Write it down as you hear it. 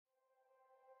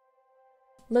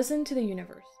Listen to the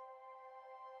universe.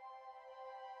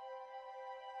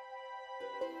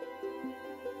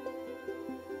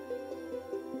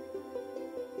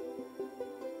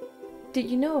 Did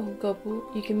you know,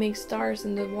 Gopu, you can make stars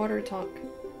in the water talk?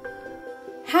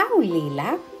 How,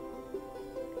 Leela?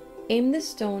 Aim the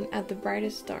stone at the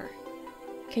brightest star.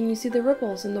 Can you see the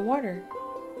ripples in the water?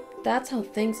 That's how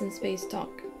things in space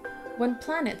talk. When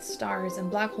planets, stars, and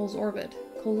black holes orbit,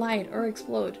 collide, or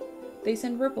explode, they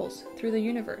send ripples through the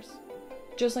universe,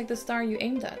 just like the star you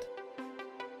aimed at.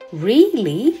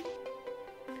 Really?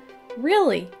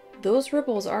 Really, those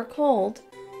ripples are called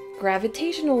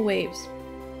gravitational waves.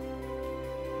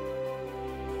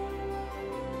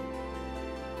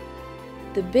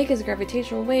 The biggest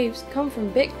gravitational waves come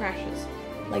from big crashes,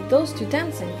 like those two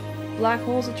dancing. Black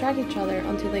holes attract each other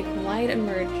until they collide and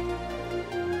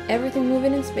merge. Everything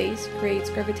moving in space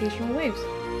creates gravitational waves,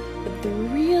 but the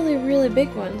really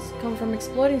big ones come from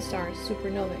exploding stars,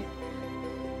 supernovae,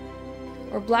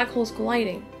 or black holes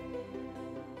colliding,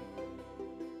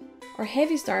 or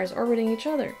heavy stars orbiting each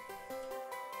other.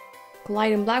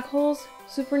 Colliding black holes,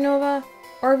 supernova,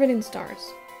 orbiting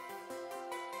stars.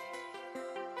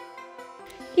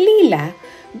 Leela,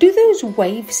 do those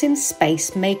waves in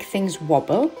space make things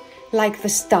wobble, like the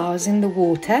stars in the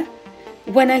water?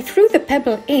 When I threw the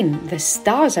pebble in, the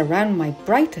stars around my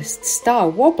brightest star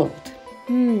wobbled.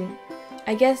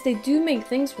 I guess they do make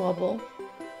things wobble.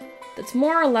 That's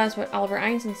more or less what Albert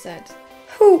Einstein said.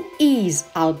 Who is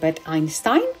Albert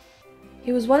Einstein?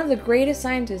 He was one of the greatest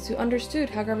scientists who understood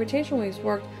how gravitational waves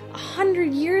worked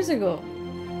 100 years ago.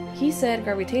 He said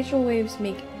gravitational waves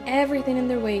make everything in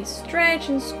their way stretch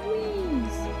and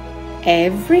squeeze.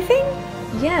 Everything?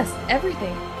 Yes,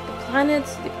 everything. The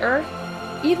planets, the Earth,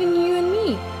 even you and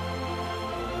me.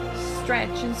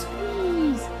 Stretch and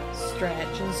squeeze.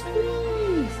 Stretch and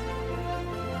squeeze.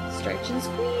 Stretch and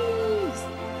squeeze.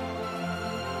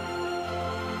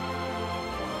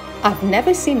 I've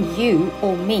never seen you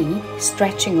or me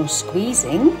stretching or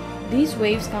squeezing. These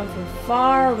waves come from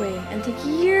far away and take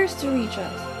years to reach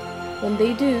us. When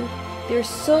they do, they're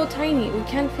so tiny we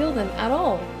can't feel them at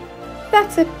all.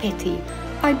 That's a pity.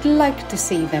 I'd like to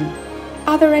see them.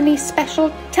 Are there any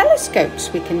special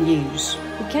telescopes we can use?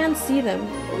 We can't see them,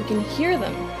 but we can hear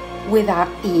them. With our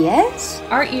ears?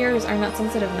 Our ears are not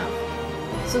sensitive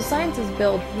enough. So scientists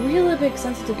build really big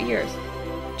sensitive ears,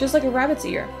 just like a rabbit's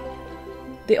ear.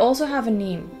 They also have a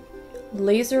name: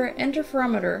 Laser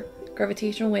Interferometer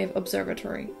Gravitational Wave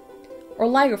Observatory, or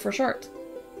LIGO for short.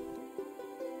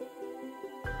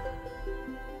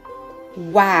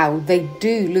 Wow, they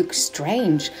do look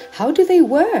strange. How do they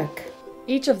work?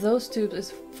 Each of those tubes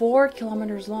is 4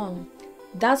 kilometers long.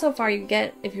 That's how far you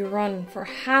get if you run for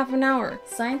half an hour.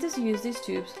 Scientists use these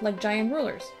tubes like giant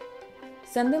rulers,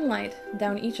 sending light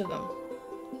down each of them.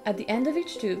 At the end of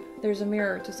each tube, there's a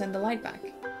mirror to send the light back.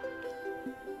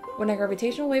 When a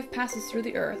gravitational wave passes through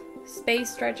the Earth, space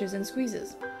stretches and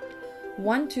squeezes.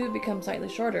 One tube becomes slightly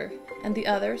shorter, and the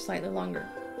other slightly longer.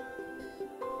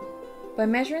 By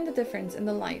measuring the difference in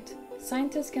the light,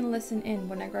 scientists can listen in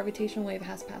when a gravitational wave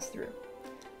has passed through.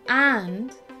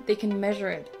 And they can measure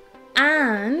it.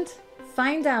 And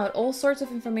find out all sorts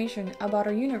of information about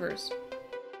our universe.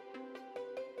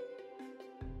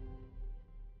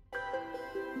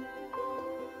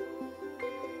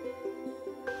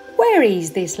 Where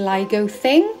is this LIGO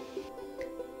thing?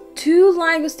 2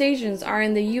 LIGO stations are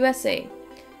in the USA.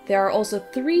 There are also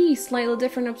 3 slightly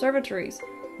different observatories: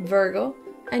 Virgo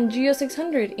and Geo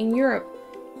 600 in Europe,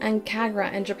 and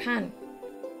Kagra in Japan.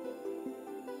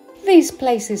 These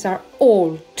places are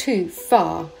all too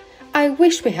far. I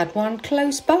wish we had one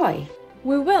close by.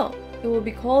 We will. It will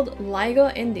be called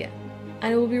LIGO-India,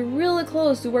 and it will be really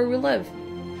close to where we live.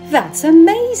 That's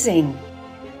amazing!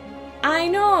 I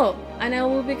know! And I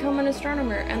will become an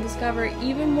astronomer and discover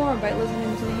even more by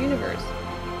listening to the universe.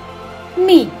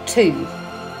 Me too.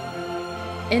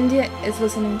 India is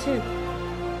listening too.